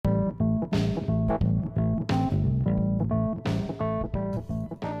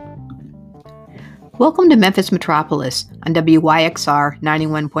Welcome to Memphis Metropolis on WYXR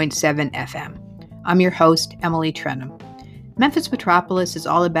 91.7 FM. I'm your host, Emily Trenum. Memphis Metropolis is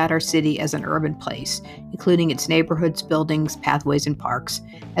all about our city as an urban place, including its neighborhoods, buildings, pathways, and parks,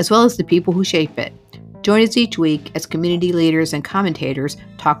 as well as the people who shape it. Join us each week as community leaders and commentators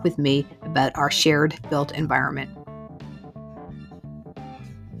talk with me about our shared built environment.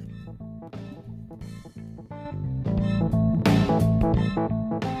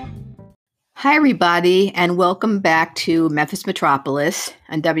 Hi, everybody, and welcome back to Memphis Metropolis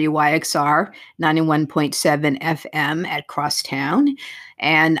on WYXR 91.7 FM at Crosstown.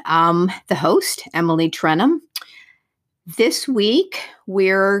 And I'm the host, Emily Trenum. This week,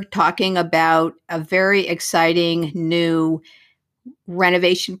 we're talking about a very exciting new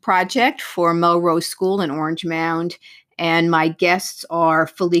renovation project for Melrose School in Orange Mound. And my guests are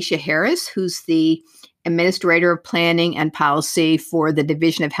Felicia Harris, who's the Administrator of Planning and Policy for the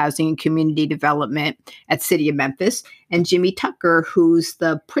Division of Housing and Community Development at City of Memphis, and Jimmy Tucker, who's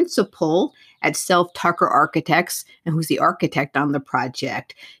the principal at Self Tucker Architects and who's the architect on the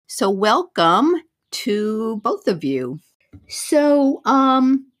project. So welcome to both of you. So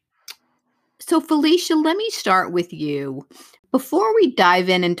Felicia, let me start with you. Before we dive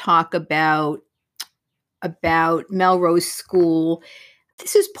in and talk about Melrose School,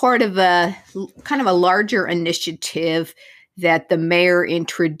 this is part of a kind of a larger initiative that the mayor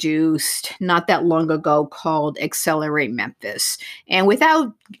introduced not that long ago called Accelerate Memphis. And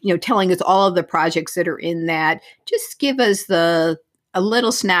without, telling us all of the projects that are in that, just give us a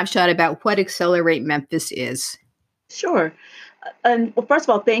little snapshot about what Accelerate Memphis is. Sure. And well, first of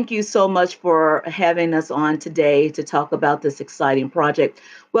all, thank you so much for having us on today to talk about this exciting project.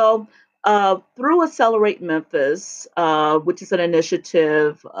 Well, through Accelerate Memphis, which is an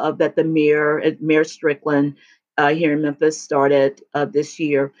initiative that the Mayor Strickland here in Memphis started this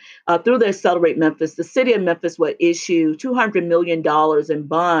year, through the Accelerate Memphis, the city of Memphis will issue $200 million in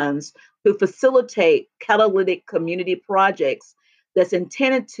bonds to facilitate catalytic community projects that's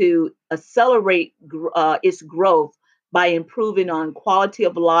intended to accelerate its growth by improving on quality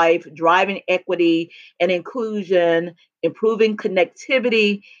of life, driving equity and inclusion, improving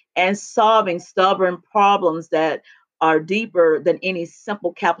connectivity, and solving stubborn problems that are deeper than any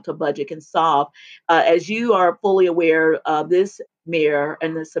simple capital budget can solve. As you are fully aware, this mayor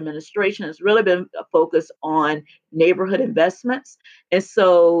and this administration has really been focused on neighborhood investments. And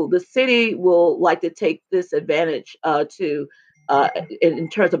so the city will like to take this advantage in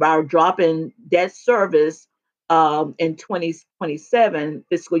terms of our drop in debt service in 2027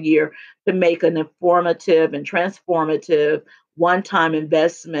 fiscal year to make an informative and transformative one-time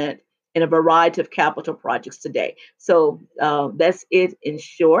investment in a variety of capital projects today. So that's it in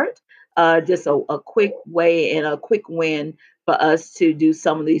short. Just a quick way and a quick win for us to do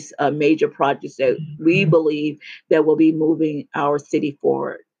some of these major projects that we believe that will be moving our city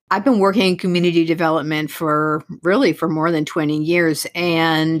forward. I've been working in community development for more than 20 years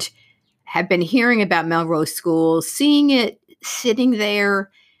and have been hearing about Melrose School, seeing it sitting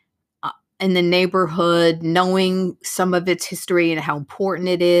there in the neighborhood, knowing some of its history and how important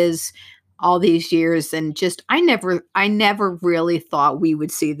it is all these years. And just, I never really thought we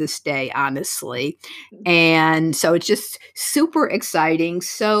would see this day, honestly. And so it's just super exciting.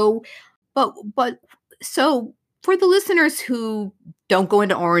 So for the listeners who don't go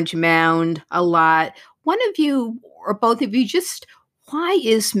into Orange Mound a lot, one of you or both of you, just why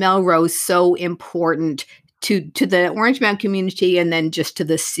is Melrose so important to the Orange Mound community and then just to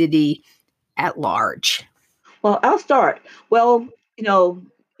the city at large? Well, I'll start. Well,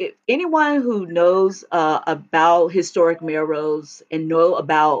 anyone who knows about historic Melrose and know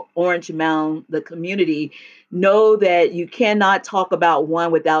about Orange Mound, the community, know that you cannot talk about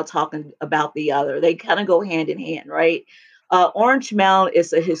one without talking about the other. They kind of go hand in hand, right? Orange Mound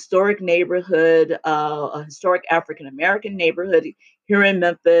is a historic neighborhood, a historic African American neighborhood here in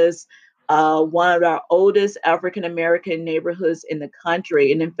Memphis. One of our oldest African American neighborhoods in the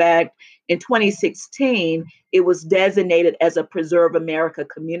country. And in fact, in 2016, it was designated as a Preserve America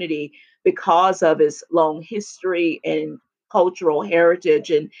community because of its long history and cultural heritage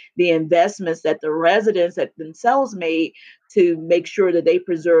and the investments that the residents that themselves made to make sure that they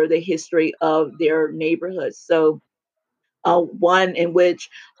preserve the history of their neighborhoods. So one in which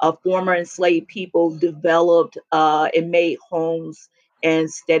former enslaved people developed and made homes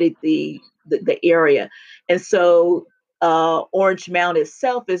and steadied the area. And so Orange Mound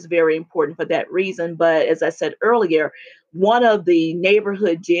itself is very important for that reason. But as I said earlier, one of the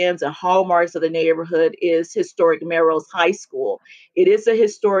neighborhood gems and hallmarks of the neighborhood is historic Melrose High School. It is a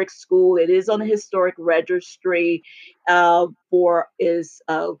historic school. It is on the historic registry for its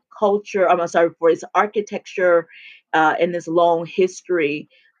culture. I'm sorry, for its architecture and its long history.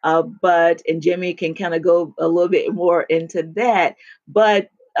 And Jimmy can kind of go a little bit more into that. But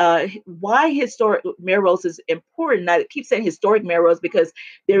why historic Melrose is important? I keep saying historic Melrose because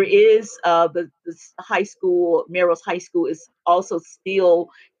there is the high school, Melrose High School, is also still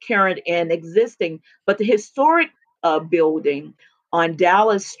current and existing, but the historic building on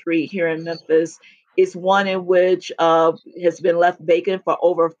Dallas Street here in Memphis is one in which has been left vacant for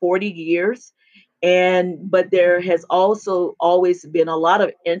over 40 years. But there has also always been a lot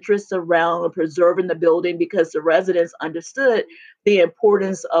of interest around preserving the building because the residents understood the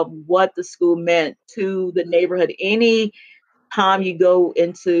importance of what the school meant to the neighborhood. Any time you go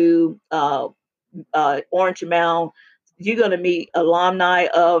into Orange Mound, you're going to meet alumni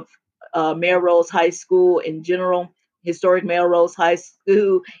of Melrose High School in general, historic Melrose High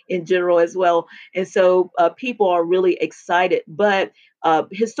School in general as well. And so people are really excited. But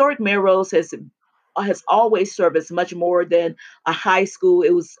historic Melrose has always served as much more than a high school.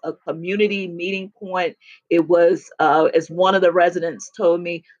 It was a community meeting point. It was, as one of the residents told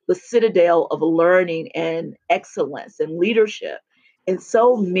me, the citadel of learning and excellence and leadership. And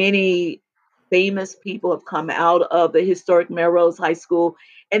so many famous people have come out of the historic Melrose High School,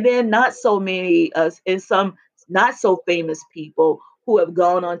 and then not so many, and some not so famous people who have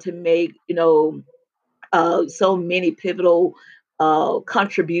gone on to make, so many pivotal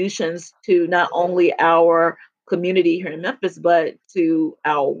contributions to not only our community here in Memphis, but to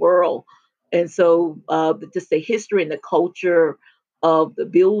our world. And so, just the history and the culture of the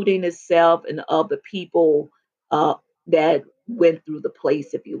building itself and of the people that went through the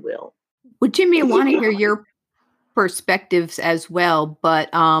place, if you will. Well, Jimmy, I want to hear your perspectives as well, but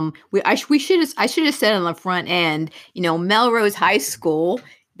we should have I should have said on the front end, Melrose High School.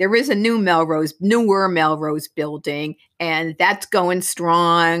 There is a newer Melrose building, and that's going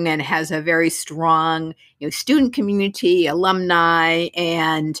strong and has a very strong, student community, alumni,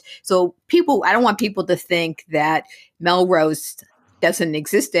 and so people. I don't want people to think that Melrose doesn't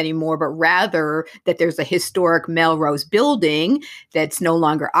exist anymore, but rather that there's a historic Melrose building that's no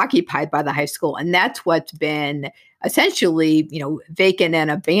longer occupied by the high school, and that's what's been essentially, vacant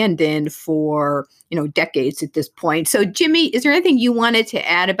and abandoned for, decades at this point. So, Jimmy, is there anything you wanted to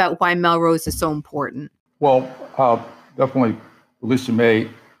add about why Melrose is so important? Well, definitely, Alicia made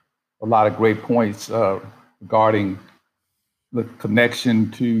a lot of great points regarding the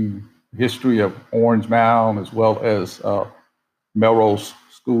connection to history of Orange Mound as well as Melrose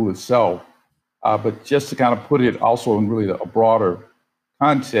School itself. But just to kind of put it also in really a broader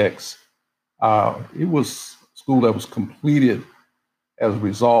context, it was a school that was completed as a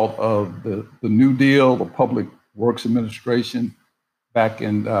result of the New Deal, the Public Works Administration back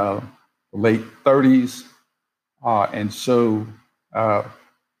in the late 30s. And so up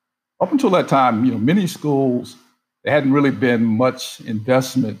until that time, many schools, there hadn't really been much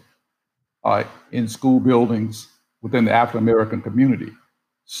investment in school buildings within the African American community.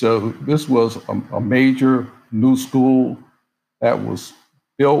 So this was a major new school that was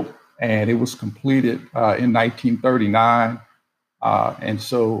built, and it was completed in 1939. And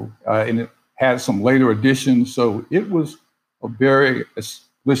it had some later additions. So it was a very, as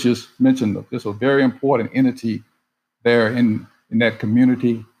Lucius mentioned, just a very important entity there in that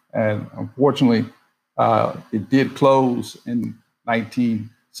community. And unfortunately, it did close in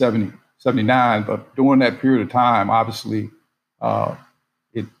 1979, but during that period of time, obviously,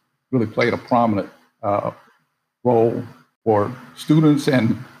 it really played a prominent role for students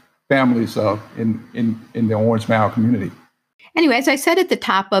and families in the Orange Mound community. Anyway, as I said at the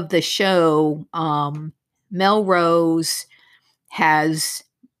top of the show, Melrose has,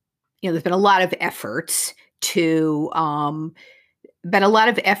 there's been a lot of efforts to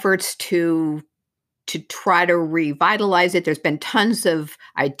try to revitalize it. There's been tons of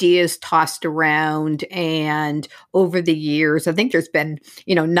ideas tossed around, and over the years, I think there's been,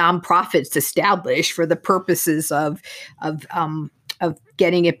 nonprofits established for the purposes of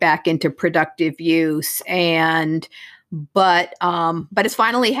getting it back into productive use. But it's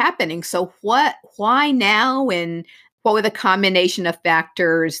finally happening. So why now, and what were the combination of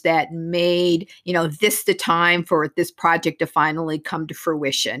factors that made, this the time for this project to finally come to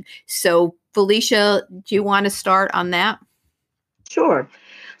fruition? So, Felicia, do you want to start on that? Sure.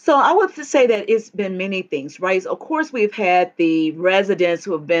 So I would say that it's been many things, right? Of course, we've had the residents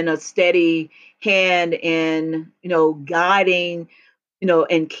who have been a steady hand in, guiding,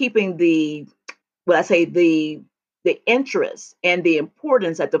 and keeping the the interest and the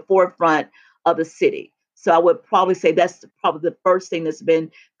importance at the forefront of the city. So I would probably say that's probably the first thing that's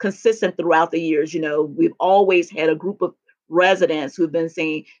been consistent throughout the years. We've always had a group of residents who've been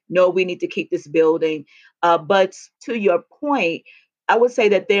saying, no, we need to keep this building. But to your point, I would say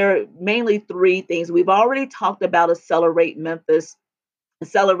that there are mainly three things. We've already talked about Accelerate Memphis.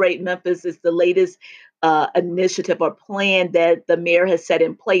 Accelerate Memphis is the latest initiative or plan that the mayor has set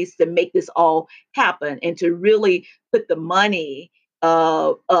in place to make this all happen and to really put the money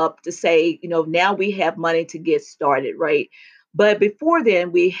up to say, now we have money to get started, right? But before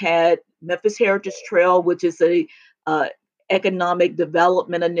then, we had Memphis Heritage Trail, which is a uh, economic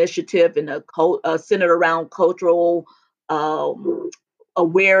development initiative and centered around cultural um,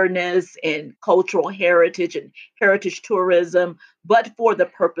 awareness and cultural heritage and heritage tourism, but for the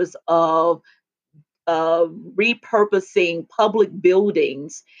purpose of repurposing public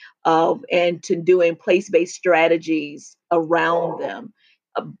buildings and to doing place-based strategies around them.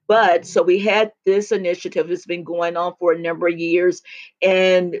 But so we had this initiative that's been going on for a number of years,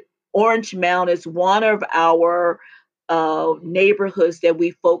 and Orange Mound is one of our neighborhoods that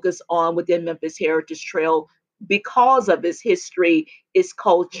we focus on within Memphis Heritage Trail because of its history, its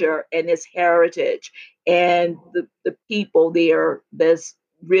culture, and its heritage, and the people there that's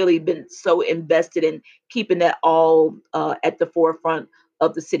really been so invested in keeping that all at the forefront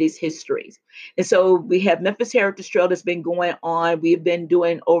of the city's histories. And so we have Memphis Heritage Trail that's been going on. We've been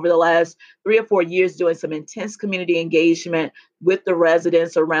doing over the last 3 or 4 years doing some intense community engagement with the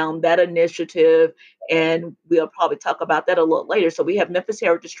residents around that initiative. And we'll probably talk about that a little later. So we have Memphis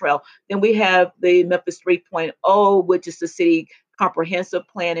Heritage Trail. Then we have the Memphis 3.0, which is the city comprehensive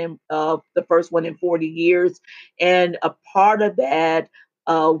planning, the first one in 40 years. And a part of that,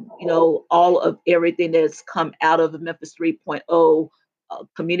 all of everything that's come out of the Memphis 3.0,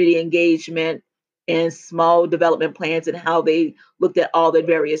 community engagement and small development plans and how they looked at all the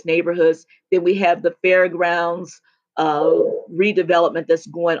various neighborhoods. Then we have the fairgrounds redevelopment that's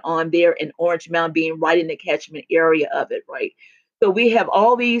going on there in Orange Mound being right in the catchment area of it, right? So we have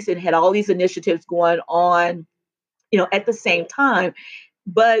all these and had all these initiatives going on, at the same time,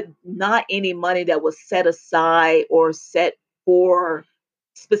 but not any money that was set aside or set for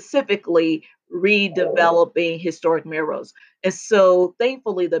specifically redeveloping historic railroads. And so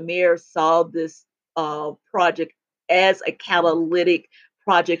thankfully, the mayor saw this project as a catalytic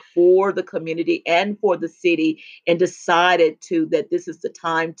project for the community and for the city and decided that this is the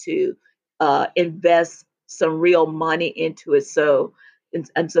time to invest some real money into it. So,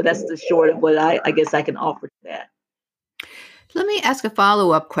 and so that's the short of what I guess I can offer to that. Let me ask a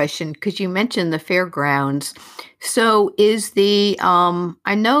follow-up question because you mentioned the fairgrounds. So is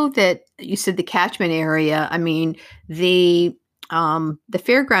I know that you said the catchment area. I mean, the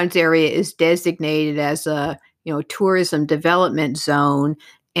fairgrounds area is designated as a, tourism development zone.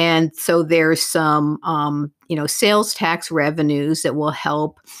 And so there's some, sales tax revenues that will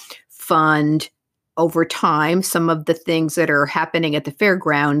help fund over time some of the things that are happening at the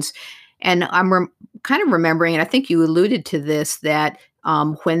fairgrounds. And I'm kind of remembering, and I think you alluded to this, that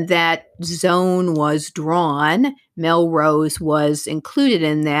when that zone was drawn, Melrose was included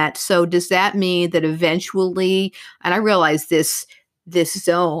in that. So does that mean that eventually, and I realize this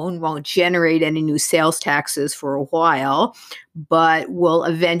zone won't generate any new sales taxes for a while, but will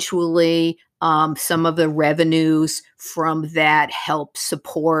eventually some of the revenues from that help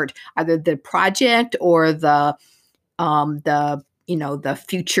support either the project or the the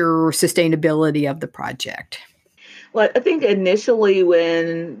future sustainability of the project? Well, I think initially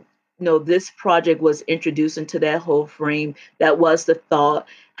when this project was introduced into that whole frame, that was the thought.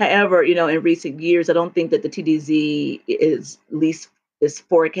 However, in recent years, I don't think that the TDZ is least is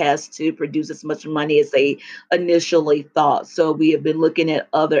forecast to produce as much money as they initially thought. So we have been looking at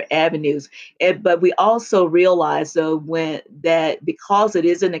other avenues. But we also realize though that because it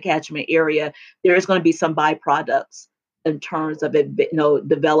is in the catchment area, there is going to be some byproducts in terms of it,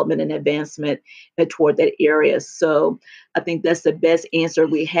 development and advancement toward that area. So I think that's the best answer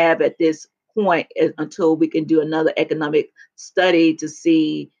we have at this point until we can do another economic study to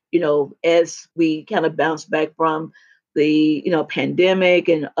see, as we kind of bounce back from the, pandemic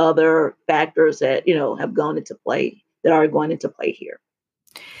and other factors that, have gone into play, that are going into play here.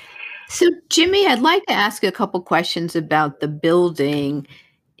 So, Jimmy, I'd like to ask a couple questions about the building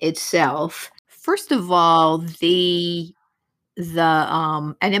itself. First of all, and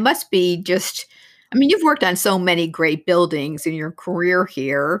it must be just, I mean, you've worked on so many great buildings in your career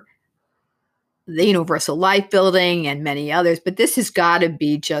here, the Universal Life Building and many others, but this has got to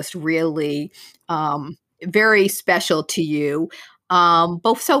be just really very special to you.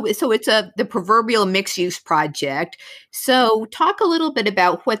 both so it's the proverbial mixed use project. So talk a little bit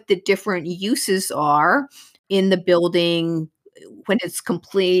about what the different uses are in the building when it's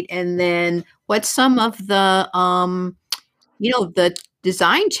complete, and then what some of the the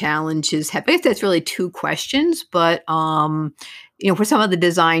design challenges have. I guess that's really two questions, but what some of the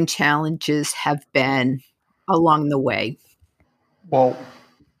design challenges have been along the way. Well,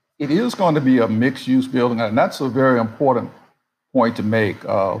 it is going to be a mixed-use building, and that's a very important point to make.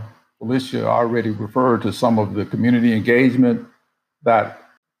 Felicia already referred to some of the community engagement that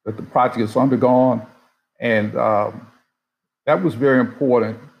the project has undergone, and that was very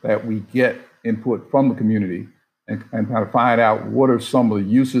important that we get input from the community and kind of find out what are some of the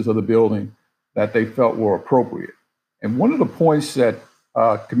uses of the building that they felt were appropriate. And one of the points that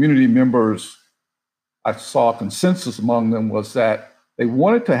community members, I saw consensus among them, was that they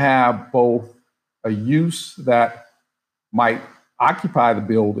wanted to have both a use that might occupy the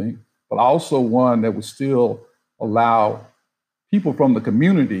building, but also one that would still allow people from the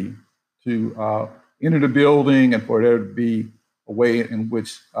community to enter the building and for there to be a way in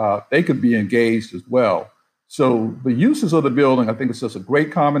which they could be engaged as well. So the uses of the building, I think it's just a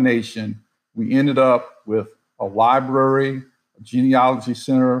great combination. We ended up with a library, a genealogy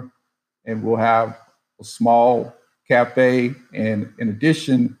center, and we'll have a small cafe. And in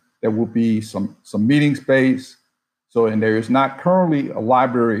addition, there will be some meeting space. So, and there is not currently a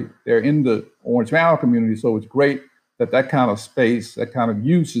library there in the Orange Mound community. So it's great that that kind of space, that kind of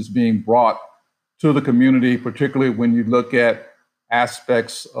use is being brought to the community, particularly when you look at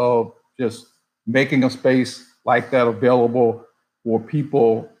aspects of just making a space like that available for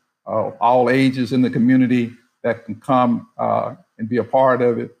people of all ages in the community that can come and be a part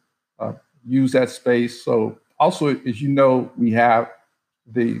of it, use that space. So also, as you know, we have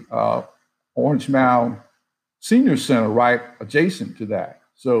the Orange Mound Senior Center right adjacent to that.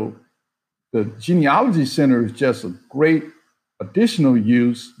 So the Genealogy Center is just a great additional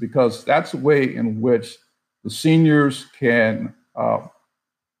use because that's a way in which the seniors can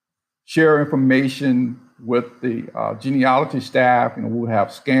share information with the genealogy staff. And we'll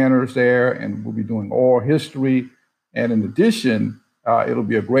have scanners there and we'll be doing oral history. And in addition, it'll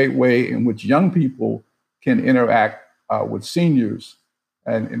be a great way in which young people can interact with seniors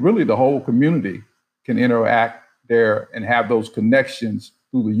and really the whole community can interact there and have those connections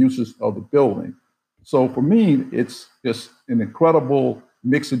through the uses of the building. So for me, it's just an incredible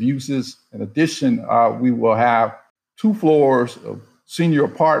mix of uses. In addition, we will have 2 floors of senior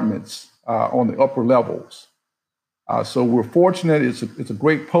apartments on the upper levels. So we're fortunate. It's a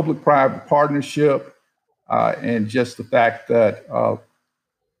great public-private partnership, and just the fact that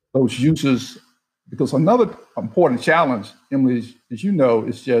those uses, because another important challenge, Emily, as you know,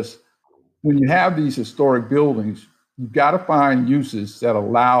 is just when you have these historic buildings, you've got to find uses that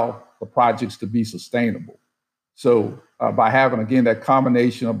allow the projects to be sustainable. So by having, again, that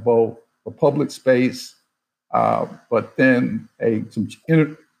combination of both the public space, but then some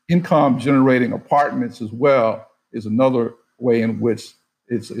income generating apartments as well is another way in which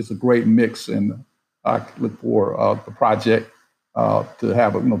it's a great mix. And I look for the project to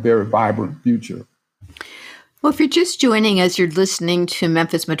have a very vibrant future. Well, if you're just joining us, you're listening to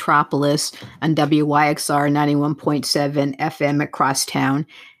Memphis Metropolis on WYXR 91.7 FM at Crosstown.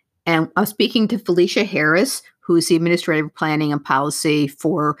 And I'm speaking to Felicia Harris, who's the Administrative Planning and Policy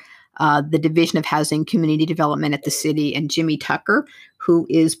for the Division of Housing Community Development at the city, and Jimmy Tucker, who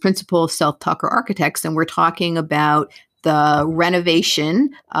is Principal of Self Tucker Architects. And we're talking about the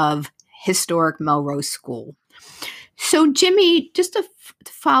renovation of historic Melrose School. So, Jimmy, just to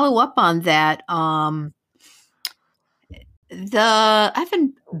follow up on that, I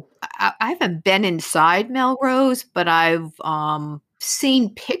haven't been inside Melrose, but I've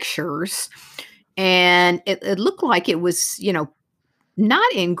seen pictures, and it looked like it was,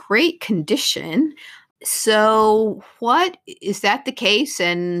 not in great condition. So, what is that the case?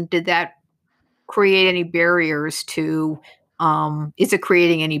 And did that create any barriers to? Is it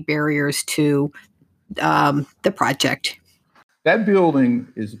creating any barriers to the project? That building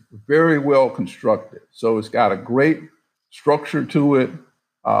is very well constructed. So it's got a great structure to it.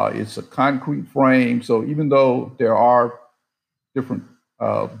 It's a concrete frame. So even though there are different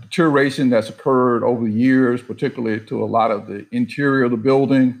deterioration that's occurred over the years, particularly to a lot of the interior of the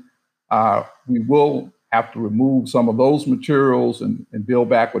building, we will have to remove some of those materials and build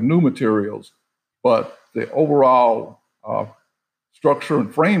back with new materials. But the overall structure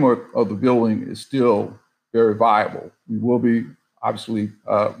and framework of the building is still very viable. We will be obviously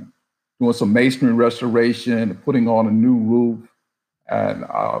doing some masonry restoration, putting on a new roof, and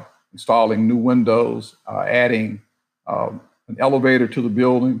installing new windows, adding a an elevator to the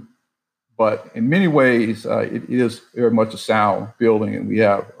building. But in many ways, it is very much a sound building, and we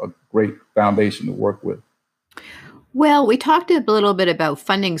have a great foundation to work with. Well, we talked a little bit about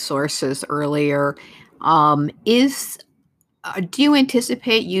funding sources earlier. Is Do you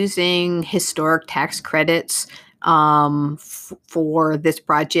anticipate using historic tax credits for this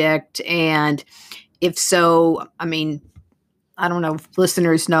project? And if so, I mean, I don't know if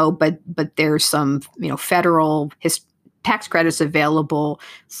listeners know, but there's some federal tax credits available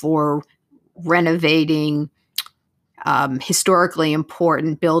for renovating historically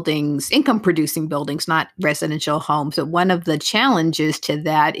important buildings, income producing buildings, not residential homes. But one of the challenges to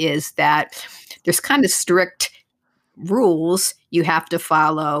that is that there's kind of strict rules you have to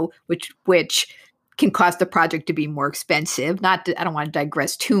follow, which can cause the project to be more expensive. I don't want to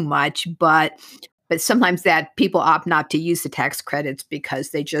digress too much, but sometimes that people opt not to use the tax credits because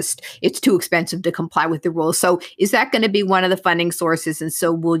it's too expensive to comply with the rules. So is that going to be one of the funding sources? And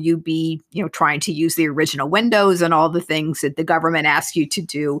so will you be, trying to use the original windows and all the things that the government asks you to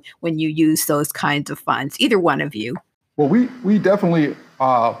do when you use those kinds of funds? Either one of you. Well, we definitely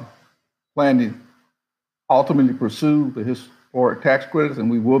plan to ultimately pursue the historic tax credits, and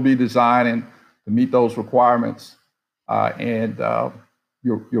we will be designing to meet those requirements.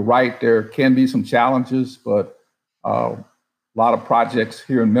 You're right, there can be some challenges, but a lot of projects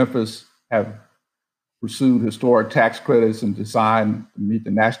here in Memphis have pursued historic tax credits and designed to meet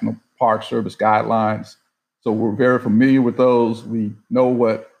the National Park Service guidelines. So we're very familiar with those. We know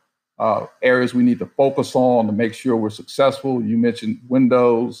what areas we need to focus on to make sure we're successful. You mentioned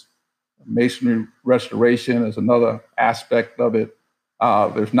windows, masonry restoration is another aspect of it.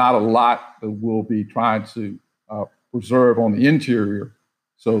 There's not a lot that we'll be trying to preserve on the interior.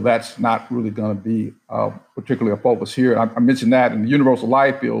 So that's not really going to be particularly a focus here. I mentioned that in the Universal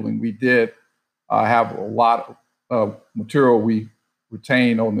Life building, we did have a lot of material we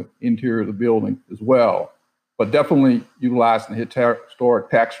retained on the interior of the building as well. But definitely utilizing the historic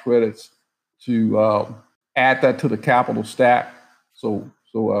tax credits to add that to the capital stack. So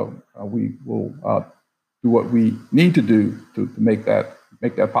we will do what we need to do to make that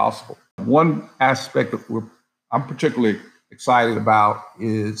possible. One aspect that I'm particularly excited about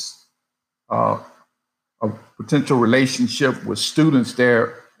is a potential relationship with students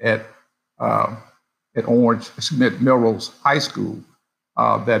there at Melrose High School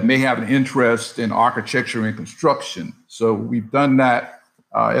that may have an interest in architecture and construction. So we've done that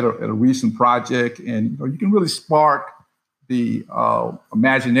at a recent project, and you can really spark the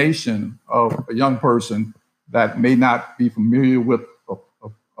imagination of a young person that may not be familiar with a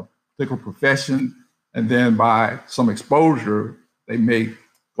particular profession. And then by some exposure, they may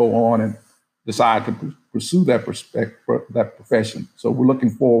go on and decide to pursue that profession. So we're looking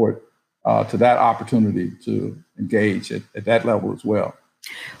forward to that opportunity to engage at that level as well.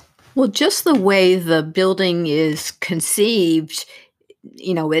 Well, just the way the building is conceived,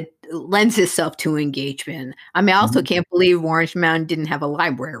 it lends itself to engagement. I mean, I also can't believe Orange Mound doesn't have a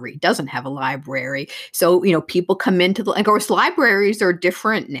library. So, people come into of course, libraries are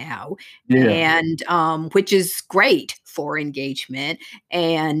different now, and which is great for engagement.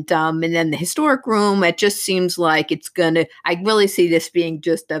 And then the historic room, it just seems like I really see this being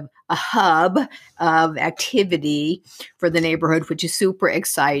just a hub of activity for the neighborhood, which is super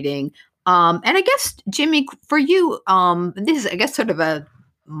exciting. And I guess, Jimmy, for you, this is, I guess, sort of a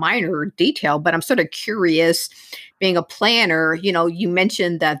minor detail, but I'm sort of curious, being a planner, you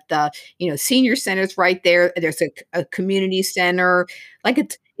mentioned that the, senior center's right there. There's a community center.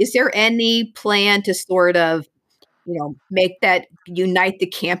 Is there any plan to sort of, unite the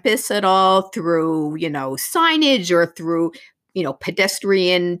campus at all through, signage or through,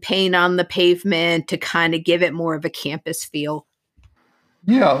 pedestrian paint on the pavement to kind of give it more of a campus feel?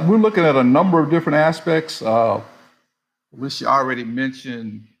 Yeah, we're looking at a number of different aspects. Alicia already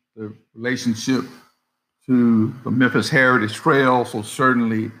mentioned the relationship to the Memphis Heritage Trail, so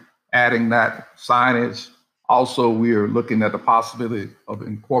certainly adding that signage. Also, we are looking at the possibility of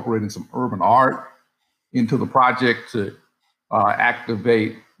incorporating some urban art into the project to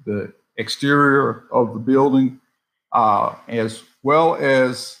activate the exterior of the building, as well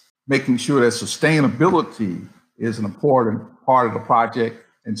as making sure that sustainability is an important part of the project.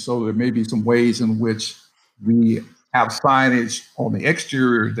 And so there may be some ways in which we have signage on the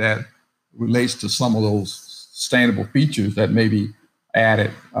exterior that relates to some of those sustainable features that may be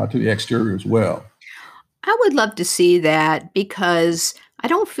added to the exterior as well. I would love to see that because I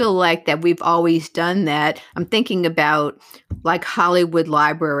don't feel like that we've always done that. I'm thinking about like Hollywood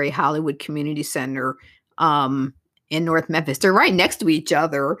Library, Hollywood Community Center in North Memphis. They're right next to each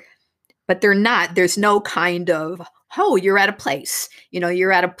other, but they're not. There's no kind of oh, you're at a place,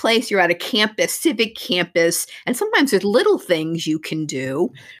 you're at a place, you're at a campus, civic campus. And sometimes there's little things you can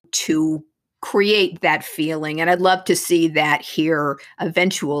do to create that feeling. And I'd love to see that here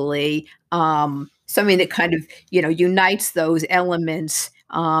eventually. Something that kind of, unites those elements.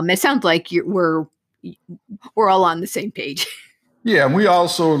 It sounds like we're all on the same page. Yeah, and we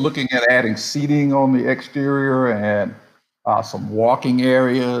also are looking at adding seating on the exterior and some walking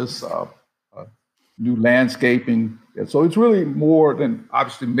areas, new landscaping. And so it's really more than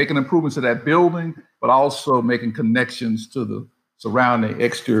obviously making improvements to that building, but also making connections to the surrounding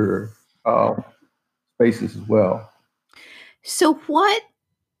exterior spaces as well. So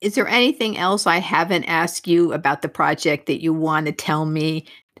is there anything else I haven't asked you about the project that you want to tell me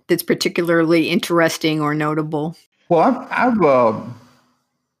that's particularly interesting or notable? Well, I've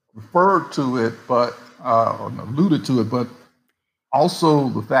referred to it, but alluded to it, but also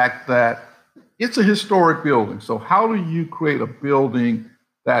the fact that it's a historic building. So how do you create a building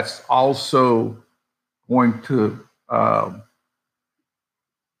that's also going to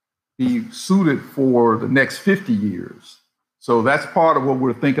be suited for the next 50 years? So that's part of what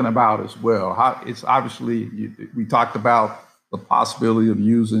we're thinking about as well. It's obviously, we talked about the possibility of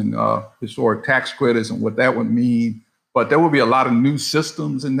using historic tax credits and what that would mean, but there will be a lot of new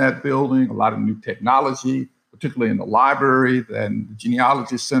systems in that building, a lot of new technology, particularly in the library and the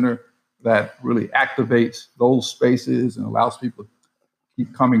genealogy center, that really activates those spaces and allows people to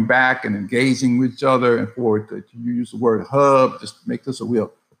keep coming back and engaging with each other. And for it to use the word hub, just make this a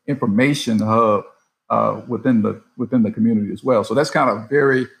real information hub within the community as well. So that's kind of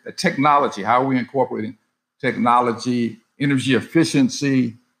the technology, how are we incorporating technology, energy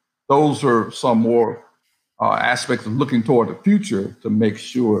efficiency? Those are some more aspects of looking toward the future to make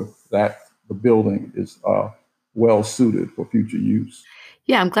sure that the building is well suited for future use.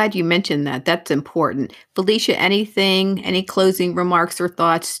 Yeah, I'm glad you mentioned that. That's important. Felicia, any closing remarks or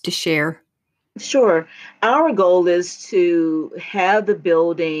thoughts to share? Sure. Our goal is to have the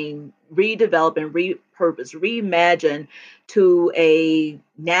building redevelop and repurpose, reimagine to a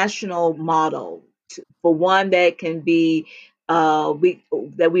national model, for one that can be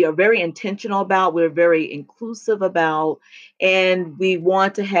that we are very intentional about, we're very inclusive about, and we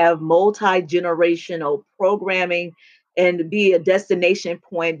want to have multi-generational programming and be a destination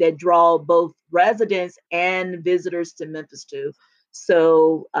point that draw both residents and visitors to Memphis too.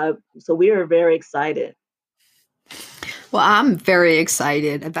 So we are very excited. Well, I'm very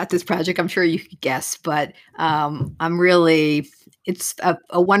excited about this project. I'm sure you could guess, but it's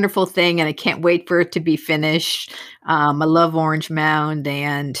a wonderful thing, and I can't wait for it to be finished. I love Orange Mound,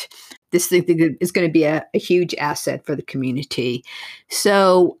 and this thing is going to be a huge asset for the community.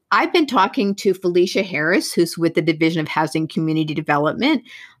 So I've been talking to Felicia Harris, who's with the Division of Housing Community Development,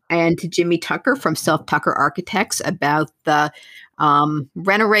 and to Jimmy Tucker from Self Tucker Architects about the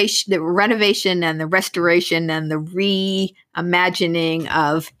renovation and the restoration and the reimagining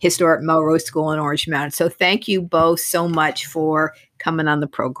of historic Melrose School in Orange Mound. So thank you both so much for coming on the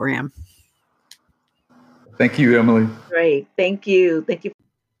program. Thank you, Emily. Great. Thank you. Thank you.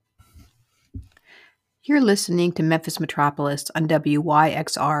 You're listening to Memphis Metropolis on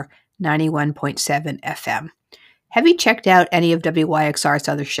WYXR 91.7 FM. Have you checked out any of WYXR's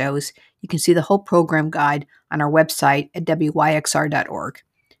other shows? You can see the whole program guide on our website at wyxr.org.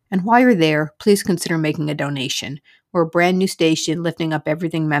 And while you're there, please consider making a donation. We're a brand new station lifting up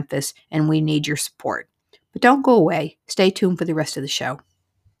everything Memphis, and we need your support. But don't go away. Stay tuned for the rest of the show.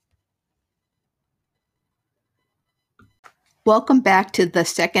 Welcome back to the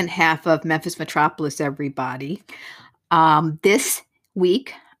second half of Memphis Metropolis, everybody. This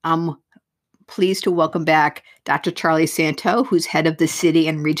week, I'm pleased to welcome back Dr. Charlie Santo, who's head of the City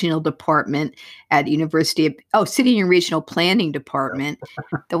and Regional Department at City and Regional Planning Department.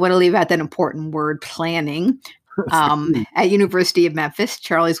 Don't want to leave out that important word, planning, at University of Memphis.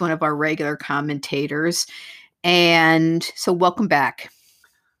 Charlie's one of our regular commentators. And so welcome back.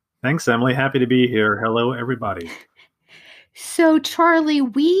 Thanks, Emily. Happy to be here. Hello, everybody. So, Charlie,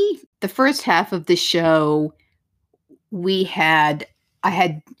 the first half of the show, I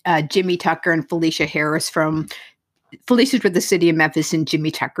had Jimmy Tucker and Felicia Harris Felicia's with the City of Memphis and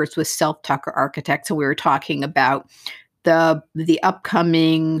Jimmy Tucker's with Self Tucker Architects. And we were talking about the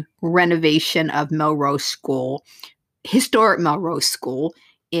upcoming renovation of Melrose School, historic Melrose School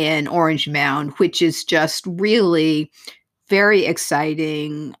in Orange Mound, which is just really very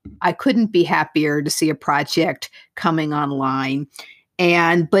exciting. I couldn't be happier to see a project coming online.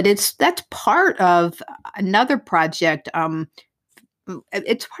 But that's part of another project.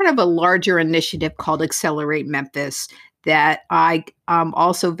 It's part of a larger initiative called Accelerate Memphis that I'm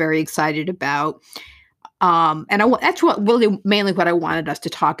also very excited about. that's what really mainly what I wanted us to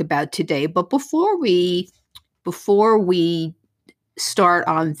talk about today. But before we start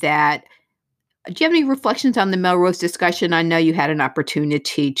on that, do you have any reflections on the Melrose discussion? I know you had an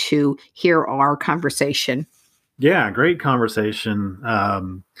opportunity to hear our conversation. Yeah, great conversation.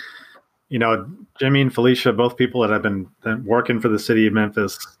 Jimmy and Felicia, both people that have been working for the city of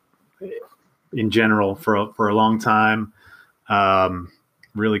Memphis in general for a long time,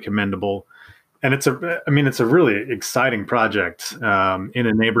 really commendable. And it's a really exciting project in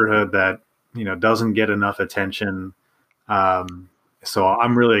a neighborhood that doesn't get enough attention. So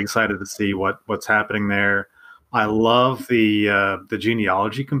I'm really excited to see what's happening there. I love the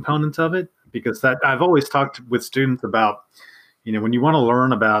genealogy component of it, because that I've always talked with students about, when you want to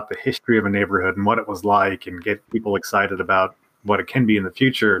learn about the history of a neighborhood and what it was like and get people excited about what it can be in the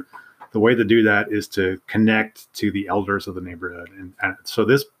future, the way to do that is to connect to the elders of the neighborhood. And so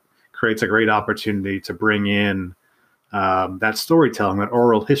this creates a great opportunity to bring in that storytelling, that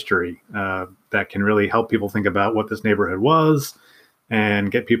oral history that can really help people think about what this neighborhood was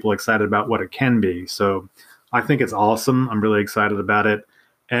and get people excited about what it can be. So I think it's awesome. I'm really excited about it.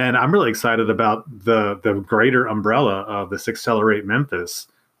 And I'm really excited about the greater umbrella of this Accelerate Memphis,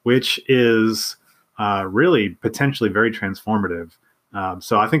 which is really potentially very transformative.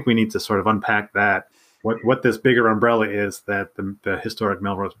 So I think we need to sort of unpack that, what this bigger umbrella is that the Historic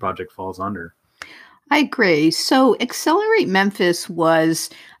Melrose Project falls under. I agree. So Accelerate Memphis was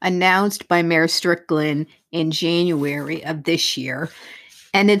announced by Mayor Strickland in January of this year,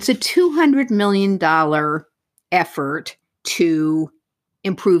 and it's a $200 million effort to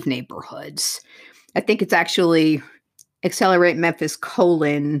improve neighborhoods. I think it's actually Accelerate Memphis :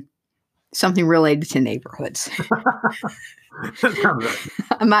 something related to neighborhoods.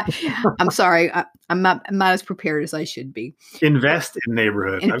 I'm sorry. I'm not as prepared as I should be. Invest in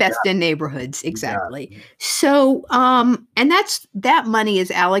neighborhoods. Invest in neighborhoods. Exactly. Yeah. So, and that money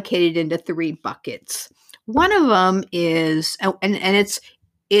is allocated into 3 buckets. One of them is, and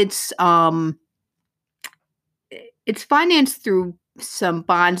it's financed through some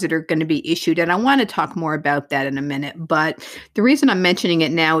bonds that are going to be issued. And I want to talk more about that in a minute. But the reason I'm mentioning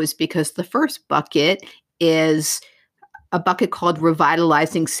it now is because the first bucket is a bucket called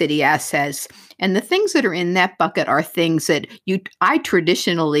Revitalizing City Assets. And the things that are in that bucket are things that I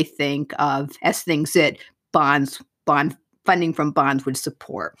traditionally think of as things that bond funding from bonds would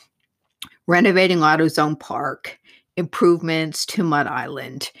support. Renovating AutoZone Park, improvements to Mud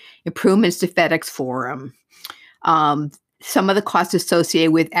Island, improvements to FedEx Forum, some of the costs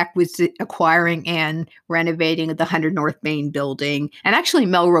associated with acquiring and renovating the 100 North Main building. And actually,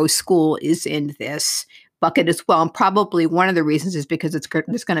 Melrose School is in this bucket as well. And probably one of the reasons is because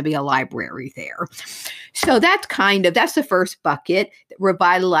there's going to be a library there. So that's the first bucket,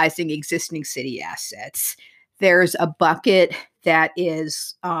 revitalizing existing city assets. There's a bucket that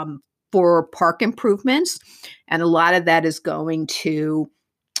is for park improvements. And a lot of that is going to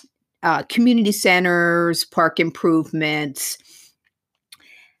community centers, park improvements.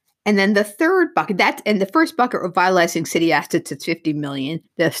 And then the third bucket, the first bucket, revitalizing city assets, is $50 million.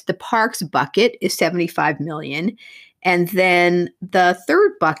 The parks bucket is $75 million. And then the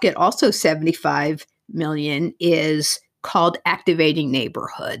third bucket, also $75 million, is called activating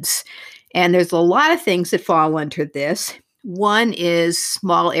neighborhoods. And there's a lot of things that fall under this. One is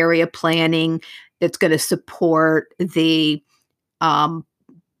small area planning that's going to support the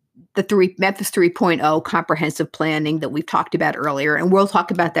Memphis 3.0 comprehensive planning that we've talked about earlier, and we'll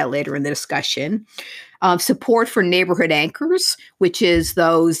talk about that later in the discussion. Support for neighborhood anchors, which is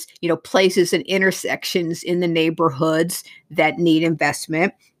those places and intersections in the neighborhoods that need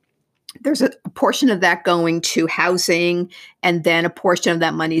investment. There's a portion of that going to housing, and then a portion of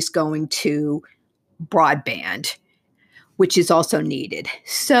that money is going to broadband, which is also needed.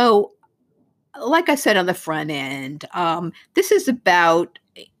 So, like I said on the front end, this is about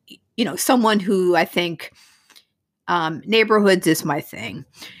someone who I think neighborhoods is my thing.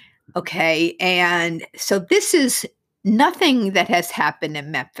 Okay. And so this is nothing that has happened in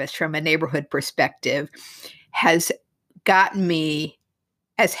Memphis from a neighborhood perspective has gotten me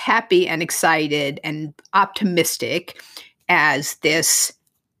as happy and excited and optimistic as this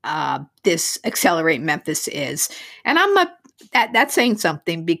Accelerate Memphis is. And that's saying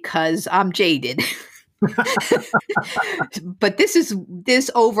something because I'm jaded. But this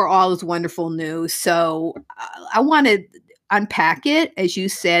overall is wonderful news. So I want to unpack it, as you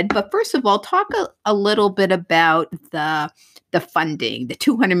said. But first of all, talk a little bit about the funding, the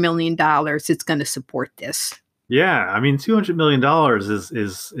 $200 million that's going to support this. Yeah, I mean, $200 million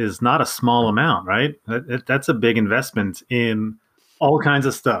is not a small amount, right? That's a big investment in all kinds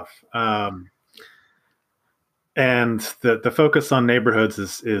of stuff. And the focus on neighborhoods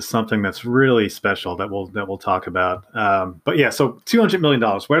is something that's really special that we'll talk about. But yeah, so $200 million.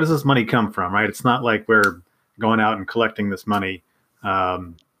 Where does this money come from? Right? It's not like we're going out and collecting this money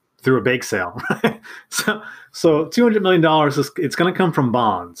through a bake sale. Right? So $200 million it's going to come from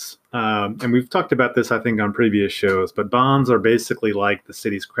bonds, and we've talked about this I think on previous shows. But bonds are basically like the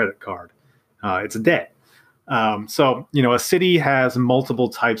city's credit card. It's a debt. So a city has multiple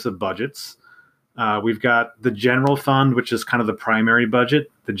types of budgets. We've got the general fund, which is kind of the primary budget.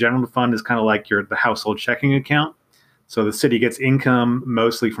 The general fund is kind of like the household checking account. So the city gets income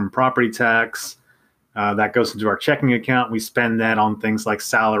mostly from property tax. That goes into our checking account. We spend that on things like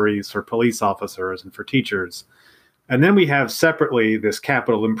salaries for police officers and for teachers. And then we have separately this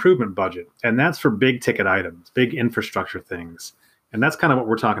capital improvement budget. And that's for big ticket items, big infrastructure things. And that's kind of what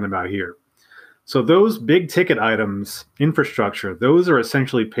we're talking about here. So those big ticket items, infrastructure, those are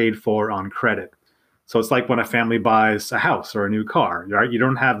essentially paid for on credit. So it's like when a family buys a house or a new car, right? You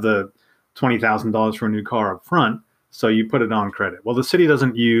don't have the $20,000 for a new car up front, so you put it on credit. Well, the city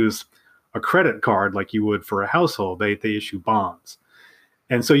doesn't use a credit card like you would for a household. They issue bonds.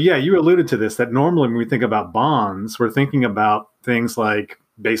 And so, yeah, you alluded to this, that normally when we think about bonds, we're thinking about things like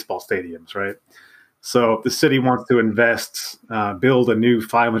baseball stadiums, right? So if the city wants to invest, build a new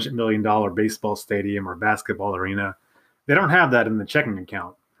 $500 million baseball stadium or basketball arena, they don't have that in the checking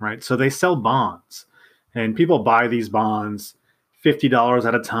account, right? So they sell bonds. And people buy these bonds $50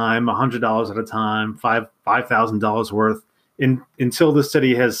 at a time, $100 at a time, $5,000 worth until the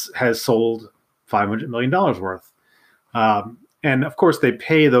city has sold $500 million worth. And of course, they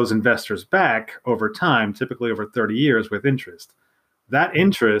pay those investors back over time, typically over 30 years with interest. That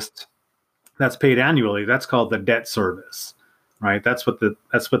interest that's paid annually, that's called the debt service, right? That's what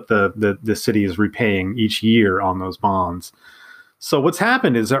the city is repaying each year on those bonds. So what's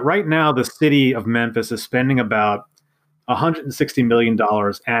happened is that right now the city of Memphis is spending about $160 million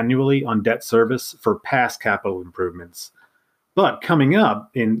annually on debt service for past capital improvements. But coming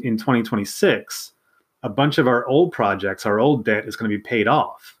up in 2026, a bunch of our old projects, our old debt is going to be paid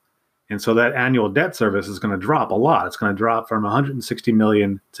off. And so that annual debt service is going to drop a lot. It's going to drop from 160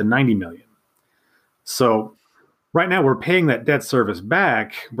 million to 90 million. So right now we're paying that debt service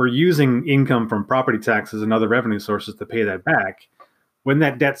back. We're using income from property taxes and other revenue sources to pay that back. When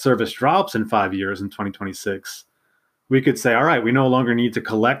that debt service drops in 5 years in 2026, we could say, all right, we no longer need to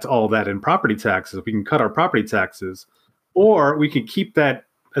collect all that in property taxes. We can cut our property taxes, or we could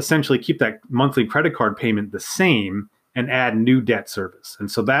essentially keep that monthly credit card payment the same and add new debt service. And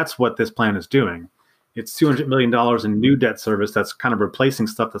so that's what this plan is doing. It's $200 million in new debt service that's kind of replacing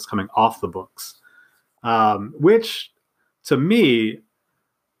stuff that's coming off the books, which to me,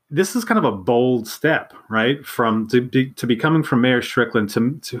 this is kind of a bold step, right? To be coming from Mayor Strickland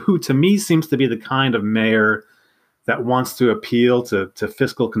to who to me seems to be the kind of mayor that wants to appeal to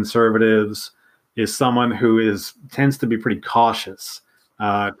fiscal conservatives, is someone who tends to be pretty cautious,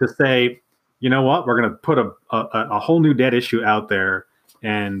 to say, you know what, we're going to put a whole new debt issue out there,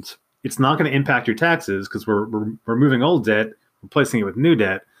 and it's not going to impact your taxes because we're removing old debt, replacing it with new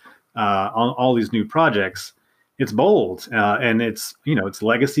debt on all these new projects. It's bold and it's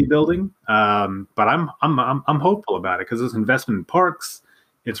legacy building, but I'm hopeful about it because it's investment in parks,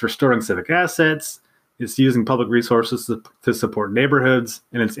 it's restoring civic assets, it's using public resources to support neighborhoods,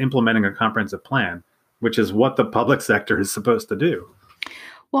 and it's implementing a comprehensive plan, which is what the public sector is supposed to do.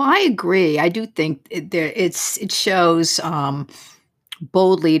 Well, I agree. I do think it shows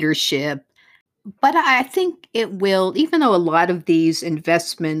bold leadership, but I think it will, even though a lot of these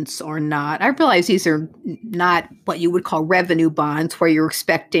investments are not, I realize these are not what you would call revenue bonds, where you're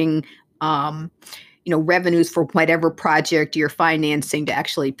expecting, revenues for whatever project you're financing to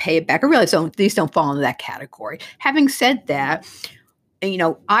actually pay it back. I realize these don't fall into that category. Having said that,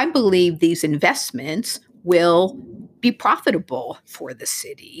 I believe these investments will be profitable for the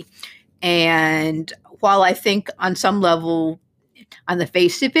city. And while I think on some level, on the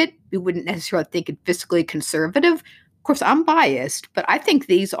face of it, we wouldn't necessarily think it fiscally conservative. Of course, I'm biased, but I think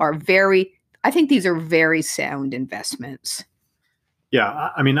these are very sound investments. Yeah,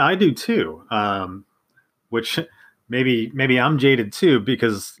 I mean, I do too. Which maybe I'm jaded too,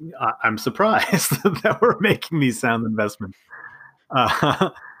 because I'm surprised that we're making these sound investments.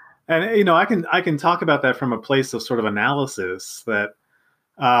 And I can talk about that from a place of sort of analysis that,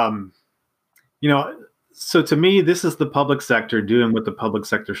 so to me, this is the public sector doing what the public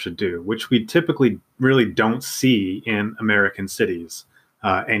sector should do, which we typically really don't see in American cities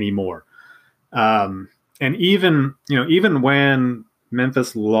anymore. And even when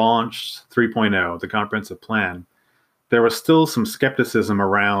Memphis launched 3.0, the comprehensive plan, there was still some skepticism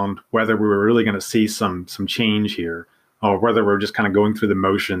around whether we were really going to see some change here, or whether we're just kind of going through the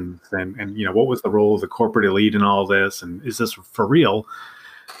motions, and you know, what was the role of the corporate elite in all this, and is this for real?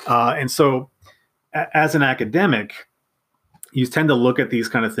 And so, as an academic, you tend to look at these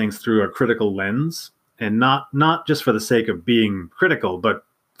kind of things through a critical lens, and not just for the sake of being critical, but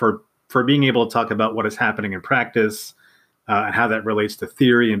for being able to talk about what is happening in practice, and how that relates to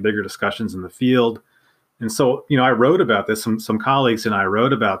theory and bigger discussions in the field. And so, you know, I wrote about this. Some colleagues and I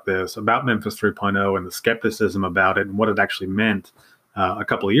wrote about this, about Memphis 3.0 and the skepticism about it and what it actually meant a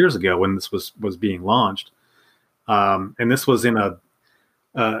couple of years ago when this was being launched. And this was in a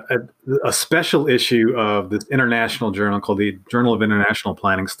special issue of this international journal called the Journal of International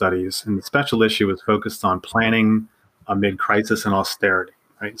Planning Studies. And the special issue was focused on planning amid crisis and austerity,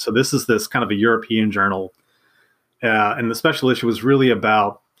 right? So this kind of a European journal. And the special issue was really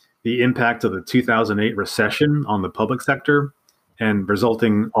about the impact of the 2008 recession on the public sector and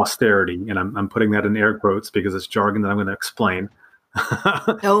resulting austerity. And I'm putting that in air quotes because it's jargon that I'm going to explain.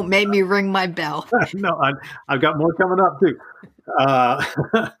 Don't make me ring my bell. No, I've got more coming up too.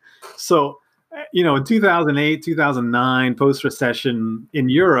 So, you know, in 2008, 2009, post-recession in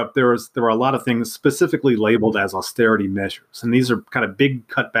Europe, there were a lot of things specifically labeled as austerity measures. And these are kind of big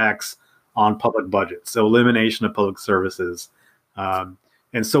cutbacks on public budgets, so elimination of public services.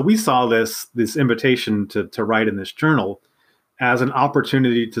 And so we saw this invitation to write in this journal as an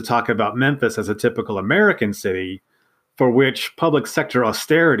opportunity to talk about Memphis as a typical American city for which public sector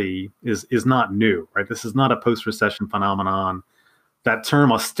austerity is not new, right? This is not a post-recession phenomenon. That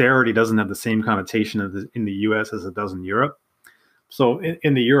term austerity doesn't have the same connotation in the US as it does in Europe. So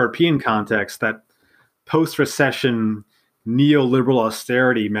in the European context, that post-recession neoliberal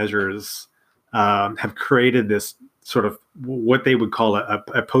austerity measures have created this sort of what they would call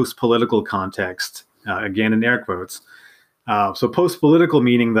a post-political context, again in air quotes. So post-political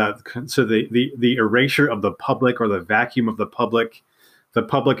meaning that the erasure of the public or the vacuum of the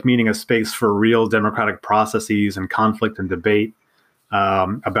public meaning a space for real democratic processes and conflict and debate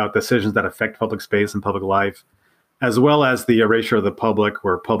about decisions that affect public space and public life, as well as the erasure of the public,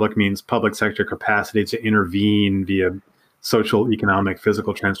 where public means public sector capacity to intervene via social, economic,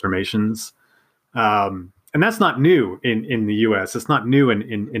 physical transformations. And that's not new in the U.S. It's not new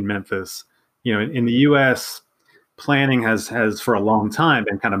in Memphis. You know, in the U.S., planning has for a long time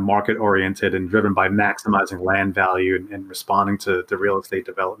been kind of market oriented and driven by maximizing land value and responding to real estate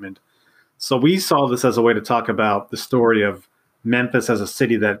development. So we saw this as a way to talk about the story of Memphis as a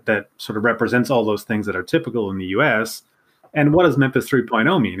city that sort of represents all those things that are typical in the U.S. And what does Memphis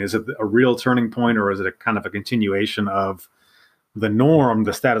 3.0 mean? Is it a real turning point, or is it a kind of a continuation of the norm,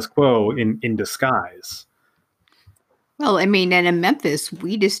 the status quo in disguise? Well, I mean, and in Memphis,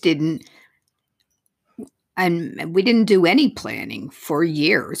 we didn't do any planning for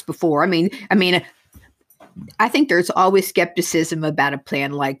years before. I mean, I think there's always skepticism about a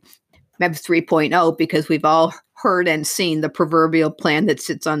plan like Memphis 3.0 because we've all heard and seen the proverbial plan that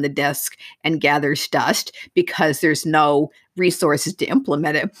sits on the desk and gathers dust because there's no resources to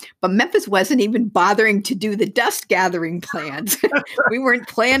implement it. But Memphis wasn't even bothering to do the dust gathering plans. We weren't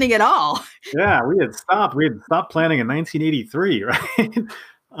planning at all. Yeah, we had stopped planning in 1983, right?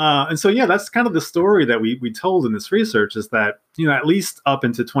 And so, yeah, that's kind of the story that we told in this research, is that, you know, at least up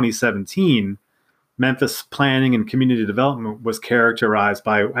into 2017, Memphis planning and community development was characterized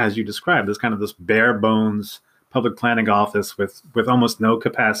by, as you described, this bare bones public planning office with almost no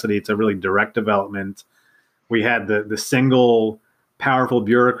capacity to really direct development. We had the single powerful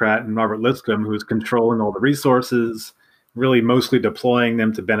bureaucrat in Robert Lipscomb who's controlling all the resources, really mostly deploying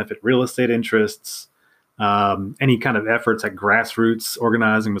them to benefit real estate interests. Any kind of efforts at grassroots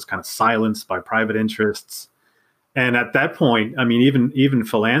organizing was kind of silenced by private interests. And at that point, I mean, even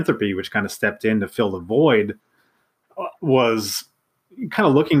philanthropy, which kind of stepped in to fill the void, was kind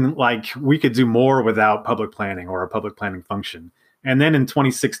of looking like we could do more without public planning or a public planning function. And then in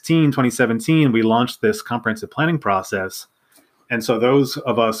 2016, 2017, we launched this comprehensive planning process. And so those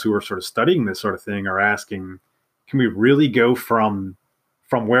of us who are sort of studying this sort of thing are asking, can we really go from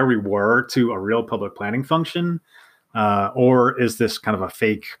where we were to a real public planning function? Or is this kind of a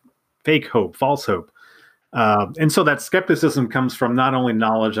fake hope, false hope? And so that skepticism comes from not only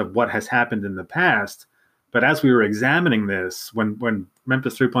knowledge of what has happened in the past, but as we were examining this, when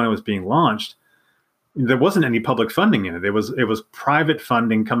Memphis 3.0 was being launched, there wasn't any public funding in it. It was private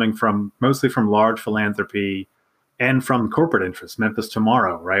funding coming mostly from large philanthropy and from corporate interests, Memphis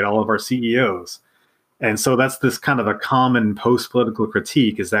Tomorrow, right? All of our CEOs. And so that's this kind of a common post-political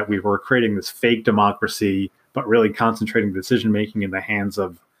critique, is that we were creating this fake democracy, but really concentrating decision-making in the hands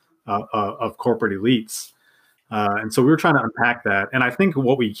of corporate elites. And so we were trying to unpack that. And I think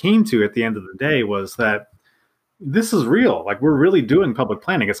what we came to at the end of the day was that this is real. Like, we're really doing public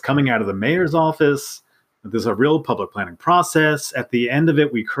planning. It's coming out of the mayor's office. There's a real public planning process. At the end of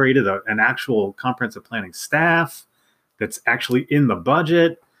it, we created an actual comprehensive planning staff that's actually in the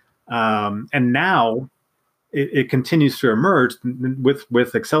budget. And now it continues to emerge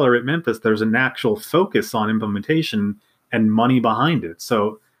with Accelerate Memphis. There's an actual focus on implementation and money behind it.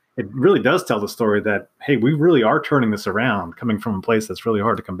 So it really does tell the story that, hey, we really are turning this around, coming from a place that's really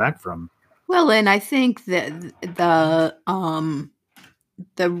hard to come back from. Well, and I think that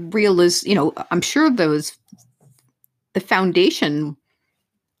the real is, I'm sure the foundation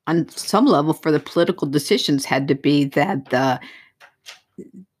on some level for the political decisions had to be that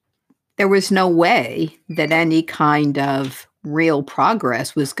there was no way that any kind of real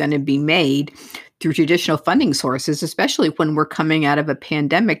progress was going to be made through traditional funding sources, especially when we're coming out of a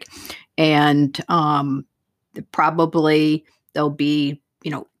pandemic, and probably there'll be,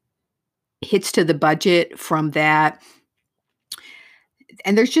 hits to the budget from that.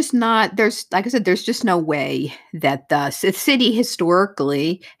 And there's like I said, there's just no way that the city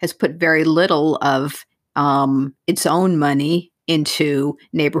historically has put very little of its own money into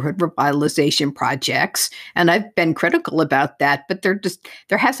neighborhood revitalization projects. And I've been critical about that, but there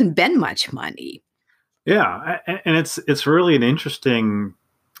hasn't been much money. Yeah. And it's really an interesting,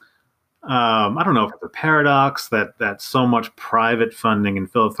 I don't know if it's a paradox that so much private funding and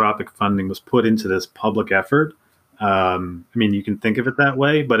philanthropic funding was put into this public effort. I mean, you can think of it that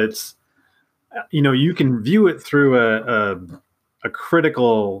way, but it's, you can view it through a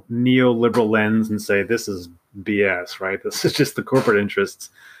critical neoliberal lens and say, this is BS, right? This is just the corporate interests.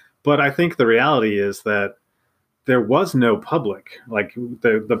 But I think the reality is that there was no public, like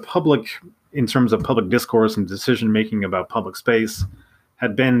the public, in terms of public discourse and decision-making about public space,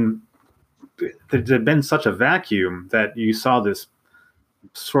 there'd been such a vacuum that you saw this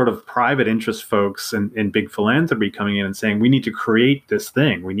sort of private interest folks and big philanthropy coming in and saying, we need to create this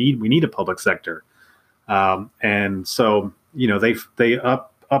thing. We need a public sector. And so, they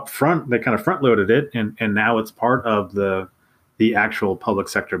up front, they kind of front loaded it, and now it's part of the actual public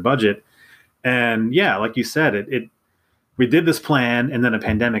sector budget. And yeah, like you said, we did this plan and then a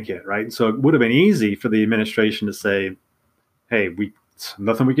pandemic hit, right? So it would have been easy for the administration to say, hey,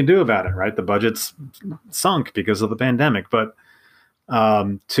 nothing we can do about it, right? The budget's sunk because of the pandemic. But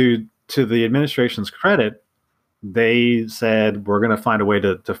to the administration's credit, they said, we're going to find a way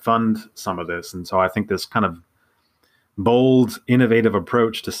to fund some of this. And so I think this kind of bold, innovative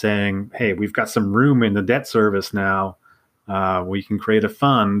approach to saying, hey, we've got some room in the debt service now. We can create a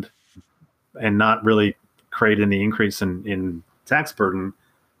fund and not really create any increase in tax burden.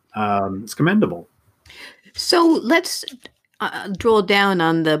 It's commendable. So let's drill down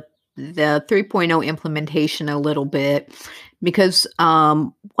on the 3.0 implementation a little bit, because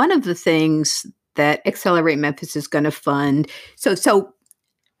one of the things that Accelerate Memphis is going to fund, so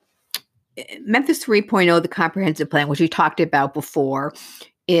Memphis 3.0, the comprehensive plan, which we talked about before,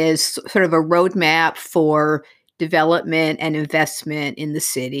 is sort of a roadmap for development and investment in the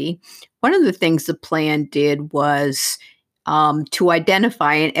city. One of the things the plan did was to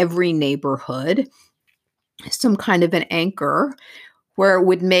identify in every neighborhood some kind of an anchor where it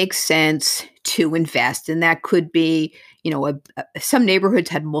would make sense to invest. And that could be, some neighborhoods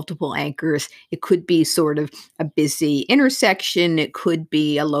had multiple anchors. It could be sort of a busy intersection. It could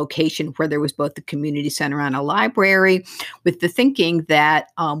be a location where there was both the community center and a library, with the thinking that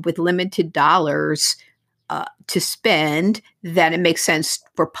with limited dollars to spend, that it makes sense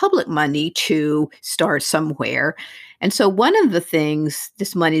for public money to start somewhere. And so one of the things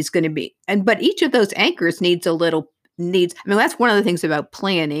this money is going to be, but each of those anchors needs, that's one of the things about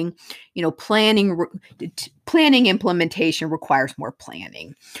planning. Planning implementation requires more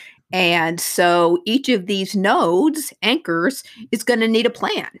planning. And so each of these nodes, anchors, is going to need a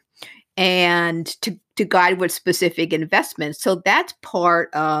plan and to guide what specific investments. So that's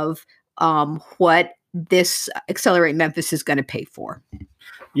part of what this Accelerate Memphis is going to pay for.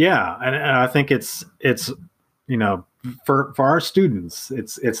 Yeah, and I think it's for our students,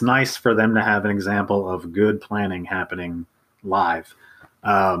 it's nice for them to have an example of good planning happening live,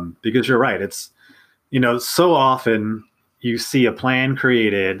 because you're right. It's so often you see a plan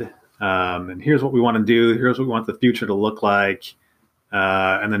created, and here's what we want to do. Here's what we want the future to look like,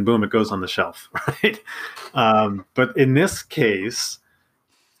 and then boom, it goes on the shelf, right? But in this case,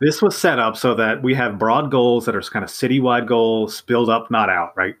 this was set up so that we have broad goals that are kind of citywide goals, build up, not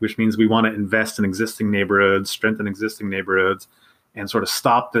out, right? Which means we want to invest in existing neighborhoods, strengthen existing neighborhoods, and sort of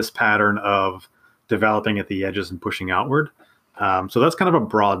stop this pattern of developing at the edges and pushing outward. So that's kind of a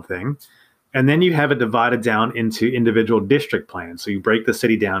broad thing. And then you have it divided down into individual district plans. So you break the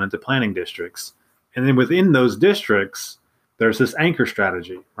city down into planning districts. And then within those districts, there's this anchor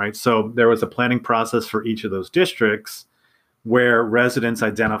strategy, right? So there was a planning process for each of those districts where residents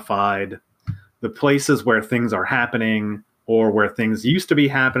identified the places where things are happening, or where things used to be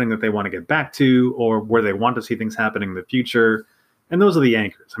happening that they want to get back to, or where they want to see things happening in the future. And those are the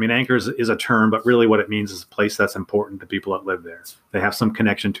anchors. I mean, anchors is a term, but really what it means is a place that's important to people that live there. They have some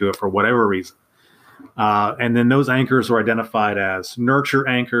connection to it for whatever reason. And then those anchors were identified as nurture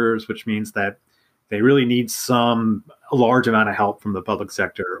anchors, which means that they really need a large amount of help from the public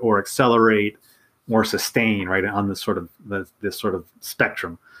sector, or accelerate or sustain, right, on this sort of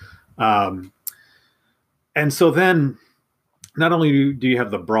spectrum. And so then not only do you have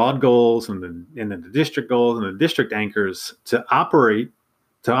the broad goals and then the district goals and the district anchors to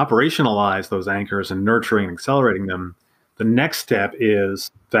operationalize those anchors and nurturing and accelerating them, the next step is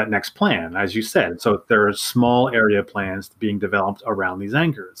that next plan, as you said. So there are small area plans being developed around these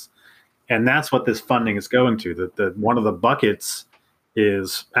anchors. And that's what this funding is going to. One of the buckets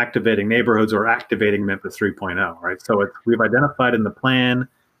is activating neighborhoods, or activating Memphis 3.0, right? So we've identified in the plan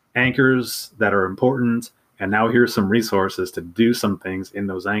anchors that are important, and now here's some resources to do some things in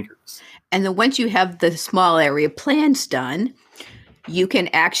those anchors. And then once you have the small area plans done, you can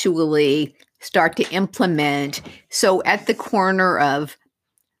actually start to implement. So at the corner of,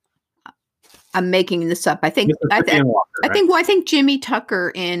 I'm making this up. I think Jimmy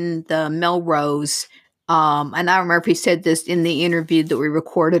Tucker in the Melrose, and I don't remember if he said this in the interview that we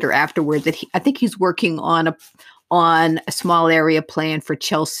recorded or afterward, that I think he's working on a small area plan for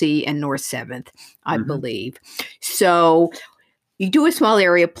Chelsea and North 7th, I believe. So you do a small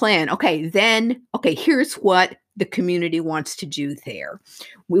area plan. Okay, here's what the community wants to do there.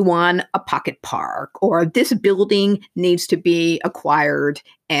 We want a pocket park, or this building needs to be acquired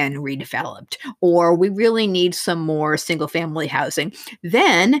and redeveloped, or we really need some more single family housing.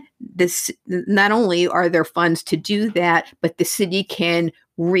 Then not only are there funds to do that, but the city can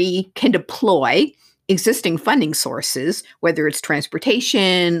deploy existing funding sources, whether it's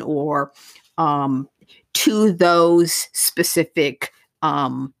transportation or to those specific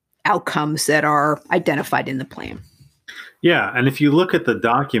outcomes that are identified in the plan. Yeah, and if you look at the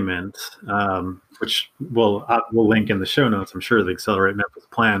document, which we'll link in the show notes, I'm sure, the Accelerate Memphis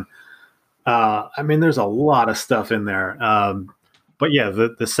plan. I mean, there's a lot of stuff in there. But yeah,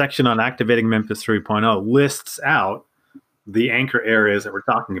 the section on activating Memphis 3.0 lists out the anchor areas that we're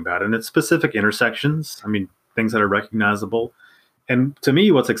talking about, and it's specific intersections. I mean, things that are recognizable. And to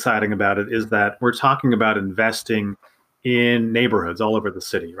me, what's exciting about it is that we're talking about investing in neighborhoods all over the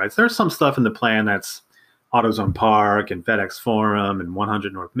city, right? So there's some stuff in the plan that's AutoZone Park and FedEx Forum and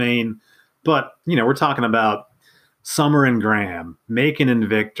 100 North Main. But, we're talking about Summer and Graham, Macon and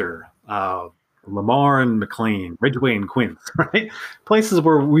Victor, Lamar and McLean, Ridgeway and Quince, right? Places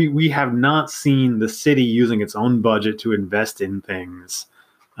where we have not seen the city using its own budget to invest in things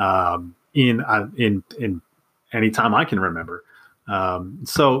in any time I can remember.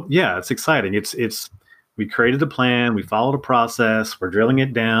 So yeah, it's exciting. We created a plan, we followed a process, we're drilling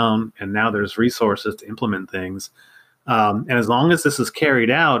it down, and now there's resources to implement things. And as long as this is carried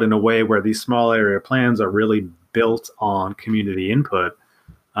out in a way where these small area plans are really built on community input,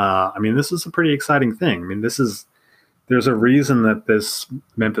 I mean, this is a pretty exciting thing. I mean, there's a reason that this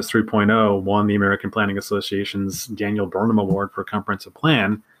Memphis 3.0 won the American Planning Association's Daniel Burnham Award for a Comprehensive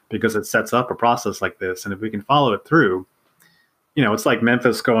Plan, because it sets up a process like this. And if we can follow it through, it's like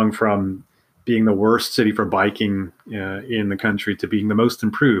Memphis going from being the worst city for biking in the country to being the most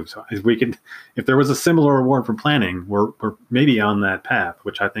improved. So if there was a similar award for planning, we're maybe on that path,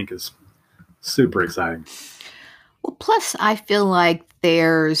 which I think is super exciting. Well, plus I feel like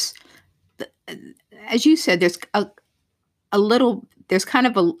there's, as you said, there's there's kind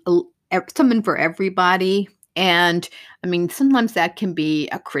of something for everybody. And I mean, sometimes that can be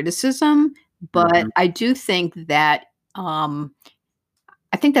a criticism, but I do think that,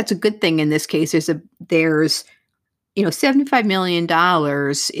 I think that's a good thing in this case. There's $75 million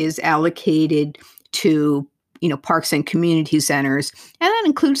is allocated to, parks and community centers. And that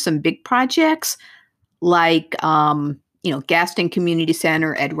includes some big projects like, Gaston Community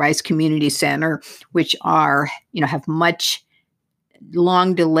Center, Ed Rice Community Center, which are, have much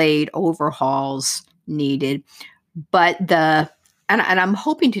long delayed overhauls needed. But and I'm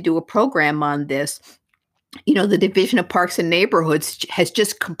hoping to do a program on this. The Division of Parks and Neighborhoods has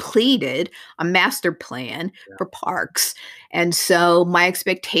just completed a master plan for parks. And so my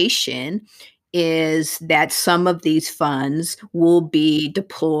expectation is that some of these funds will be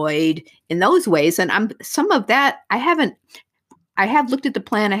deployed in those ways. And some of that, I have looked at the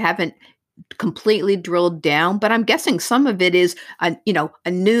plan. I haven't completely drilled down, but I'm guessing some of it is a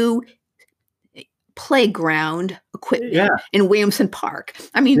new playground equipment Yeah. in Williamson Park.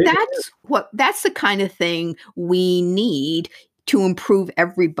 I mean, It- that's the kind of thing we need to improve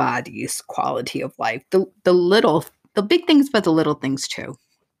everybody's quality of life. The big things, but the little things too.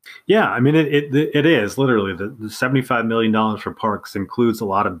 Yeah, I mean, it is literally the $75 million for parks includes a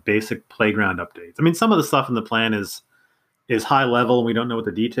lot of basic playground updates. I mean, some of the stuff in the plan is high level, and we don't know what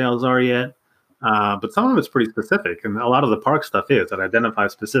the details are yet. But some of it's pretty specific, and a lot of the park stuff is. It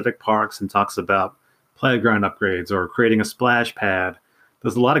identifies specific parks and talks about playground upgrades or creating a splash pad.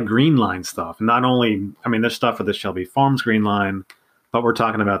 There's a lot of green line stuff. Not only, I mean, there's stuff for the Shelby Farms Green Line, but we're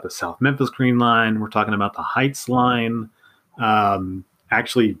talking about the South Memphis Green Line. We're talking about the Heights Line.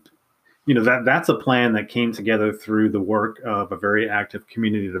 Actually, that's a plan that came together through the work of a very active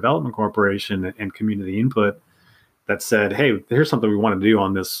community development corporation and community input that said, hey, here's something we want to do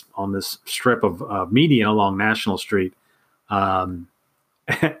on this strip of median along National Street. And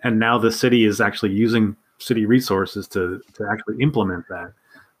now the city is actually using city resources to actually implement that.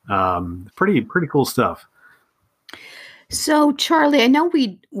 Pretty cool stuff. So, Charlie, I know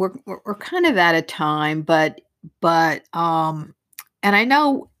we're kind of out of time, but and I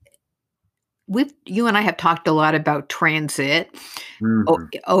know you and I have talked a lot about transit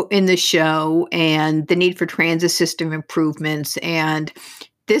in the show and the need for transit system improvements. And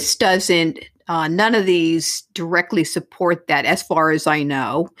this doesn't, none of these directly support that as far as I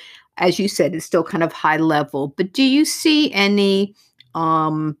know. As you said, it's still kind of high level. But do you see any,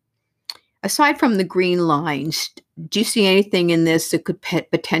 aside from the green lines, do you see anything in this that could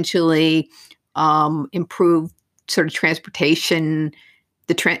potentially improve sort of transportation,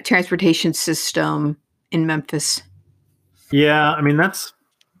 the transportation system in Memphis? Yeah, I mean, that's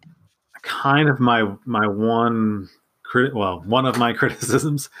kind of my one of my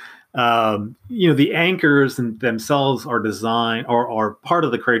criticisms. The anchors themselves are designed or part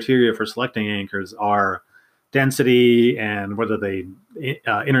of the criteria for selecting anchors are density and whether they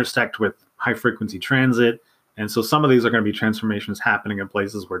intersect with high frequency transit. And so some of these are going to be transformations happening in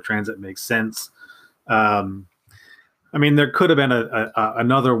places where transit makes sense. I mean, there could have been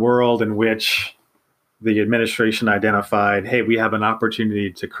another world in which the administration identified, hey, we have an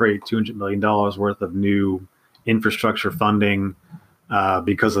opportunity to create $200 million worth of new infrastructure funding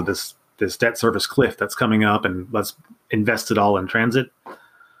because of this debt service cliff that's coming up, and let's invest it all in transit.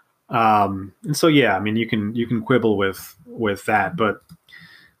 And so, yeah, I mean, you can quibble with that, but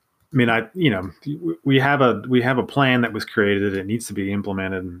I mean, we have a plan that was created. It needs to be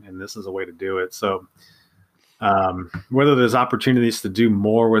implemented, and this is a way to do it. So, whether there's opportunities to do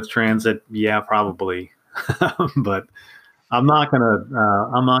more with transit, yeah, probably, but I'm not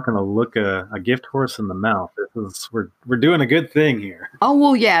gonna look a gift horse in the mouth. We're doing a good thing here. Oh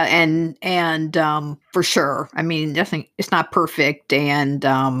well, yeah, and for sure. I mean, nothing. It's not perfect, and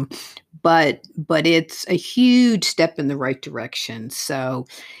but it's a huge step in the right direction. So,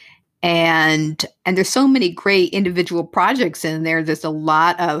 and there's so many great individual projects in there. There's a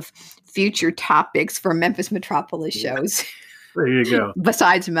lot of future topics for Memphis Metropolis shows. There you go.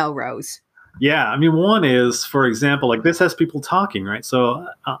 Besides Melrose. Yeah, I mean, one is, for example, like this has people talking, right? So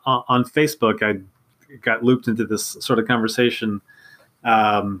on Facebook, I got looped into this sort of conversation.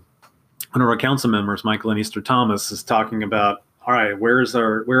 One of our council members, Michael and Easter Thomas, is talking about, all right, where's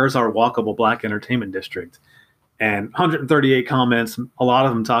our walkable Black entertainment district? And 138 comments, a lot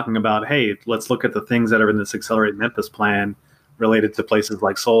of them talking about, hey, let's look at the things that are in this Accelerate Memphis plan related to places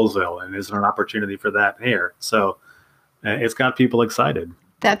like Soulsville, and is there an opportunity for that here? So it's got people excited.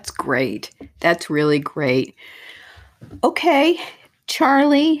 That's great. That's really great. Okay,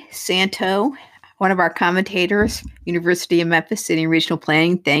 Charlie Santo, one of our commentators, University of Memphis City and Regional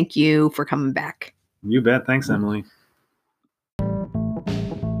Planning, thank you for coming back. You bet. Thanks, Emily.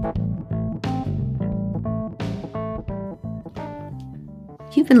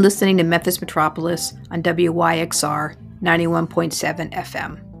 You've been listening to Memphis Metropolis on WYXR 91.7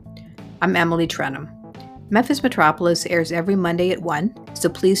 FM. I'm Emily Trenholm. Memphis Metropolis airs every Monday at 1, so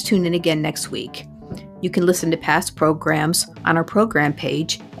please tune in again next week. You can listen to past programs on our program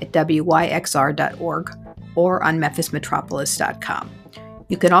page at wyxr.org or on memphismetropolis.com.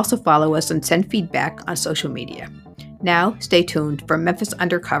 You can also follow us and send feedback on social media. Now, stay tuned for Memphis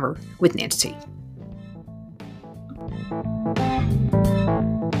Undercover with Nancy.